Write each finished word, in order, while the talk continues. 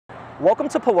Welcome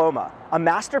to Paloma, a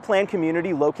master plan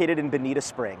community located in Bonita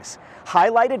Springs.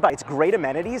 Highlighted by its great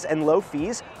amenities and low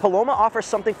fees, Paloma offers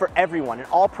something for everyone in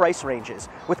all price ranges,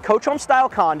 with coach home style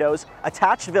condos,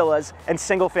 attached villas, and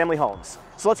single family homes.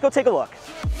 So let's go take a look.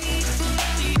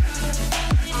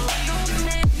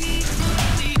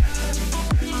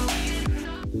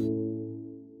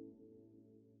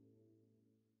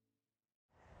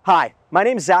 Hi, my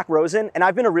name is Rosen, and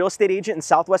I've been a real estate agent in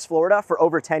Southwest Florida for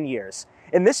over 10 years.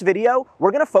 In this video,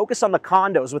 we're going to focus on the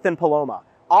condos within Paloma,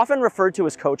 often referred to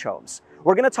as coach homes.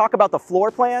 We're going to talk about the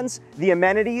floor plans, the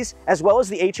amenities, as well as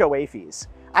the HOA fees.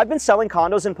 I've been selling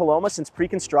condos in Paloma since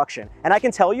pre-construction, and I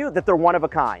can tell you that they're one of a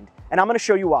kind, and I'm going to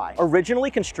show you why.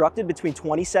 Originally constructed between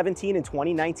 2017 and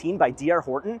 2019 by DR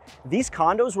Horton, these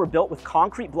condos were built with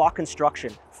concrete block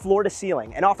construction, floor to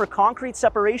ceiling, and offer concrete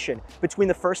separation between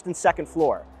the first and second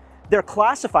floor. They're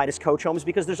classified as coach homes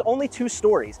because there's only 2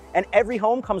 stories, and every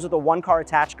home comes with a 1-car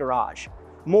attached garage.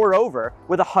 Moreover,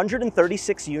 with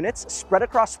 136 units spread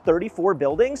across 34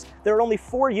 buildings, there are only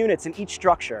 4 units in each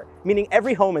structure, meaning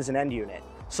every home is an end unit.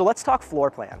 So let's talk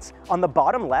floor plans. On the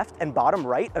bottom left and bottom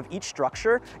right of each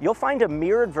structure, you'll find a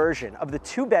mirrored version of the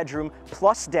 2-bedroom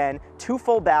plus den, 2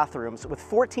 full bathrooms with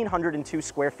 1,402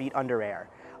 square feet under air.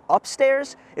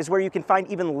 Upstairs is where you can find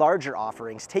even larger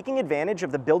offerings, taking advantage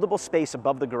of the buildable space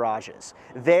above the garages.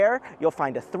 There, you'll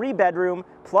find a 3-bedroom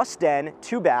plus den,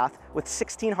 2-bath with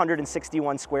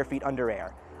 1,661 square feet under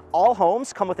air. All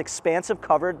homes come with expansive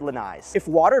covered lanais. If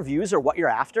water views are what you're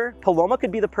after, Paloma could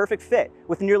be the perfect fit,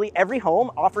 with nearly every home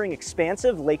offering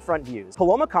expansive lakefront views.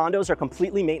 Paloma condos are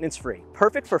completely maintenance-free,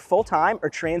 perfect for full-time or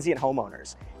transient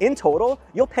homeowners. In total,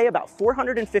 you'll pay about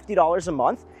 $450 a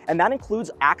month, and that includes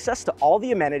access to all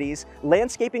the amenities,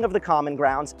 landscaping of the common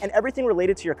grounds, and everything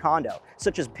related to your condo,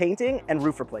 such as painting and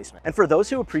roof replacement. And for those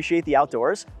who appreciate the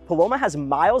outdoors, Paloma has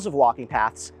miles of walking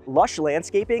paths, lush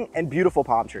landscaping, and beautiful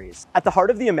palm trees. At the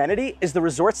heart of the amenity is the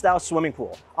resort-style swimming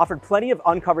pool, offered plenty of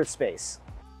uncovered space.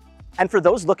 And for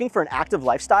those looking for an active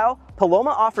lifestyle,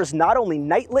 Paloma offers not only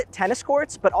night-lit tennis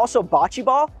courts, but also bocce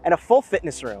ball and a full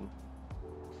fitness room.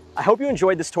 I hope you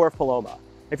enjoyed this tour of Paloma.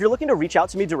 If you're looking to reach out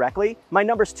to me directly, my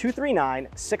number is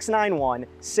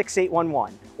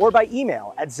 239-691-6811, or by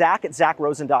email at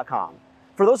zach@zachrosen.com.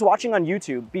 For those watching on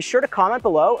YouTube, be sure to comment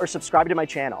below or subscribe to my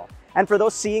channel. And for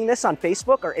those seeing this on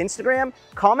Facebook or Instagram,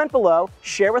 comment below,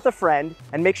 share with a friend,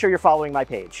 and make sure you're following my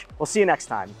page. We'll see you next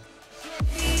time.